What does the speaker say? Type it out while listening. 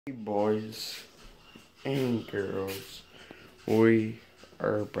Hey boys and girls, we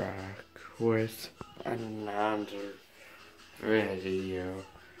are back with another video.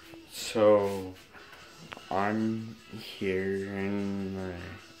 So, I'm here in the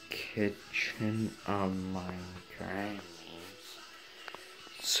kitchen of my granny's.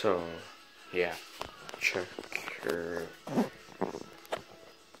 So, yeah, check her.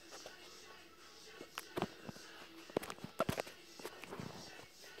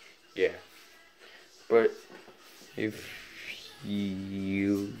 Yeah, but if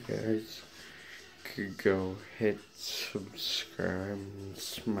you guys could go hit subscribe and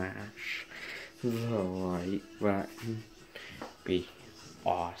smash the like button, be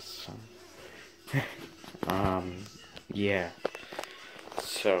awesome. Yeah.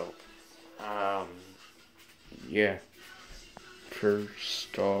 So, yeah.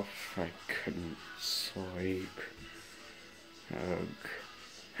 First off, I couldn't sleep.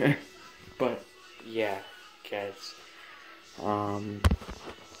 But yeah, guys.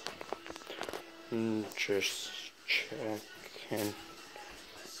 Just checking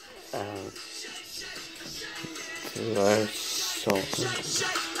out the song.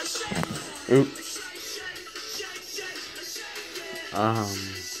 Oops.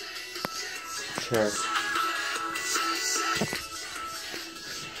 Check.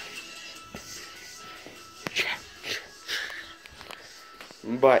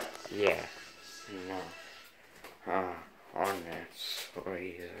 But yeah, no.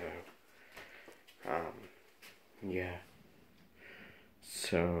 Honestly, yeah.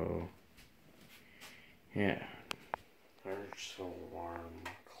 So, yeah. There's a alarm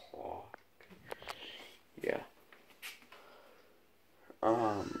clock. Yeah.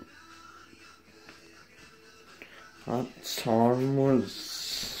 That song was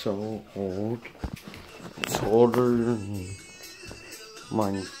so old. It's older than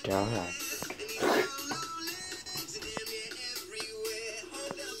my dad.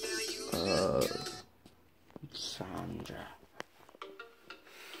 Sandra.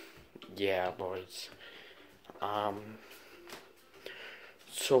 Yeah, boys.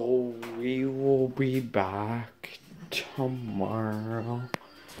 So we will be back tomorrow.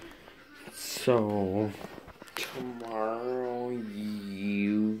 So tomorrow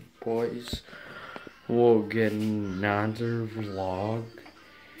you boys will get another vlog.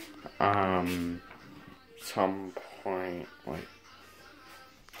 Some point, like,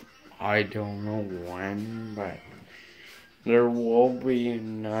 I don't know when, but there will be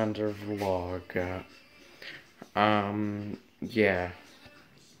another vlog. Yeah.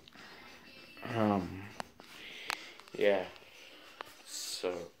 Yeah.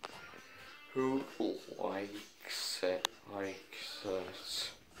 So, who likes it like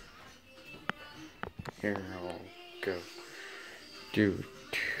this? Here, I'll go do a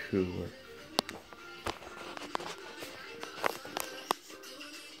tour.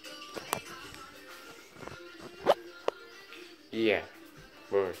 Yeah,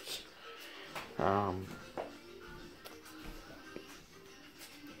 but,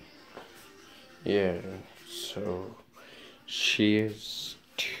 yeah, so she has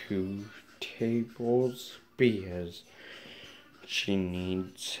 2 tables because she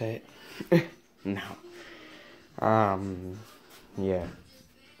needs it. No. Yeah.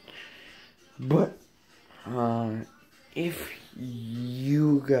 But, if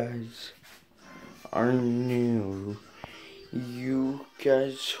you guys are new, you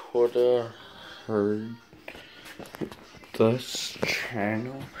guys would have heard this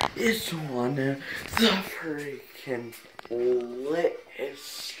channel is one of the freaking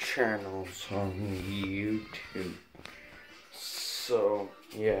litest channels on YouTube. So,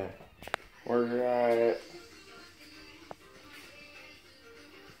 yeah, we're at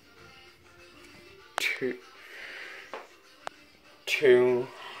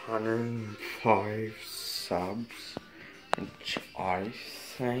 205 subs, which I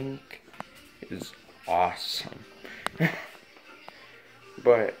think is awesome.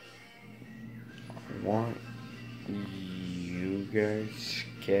 But I want you guys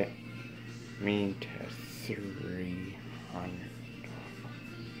get me to 300.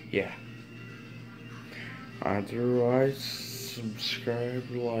 Yeah. Otherwise, subscribe,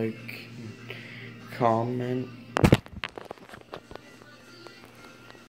 like, comment,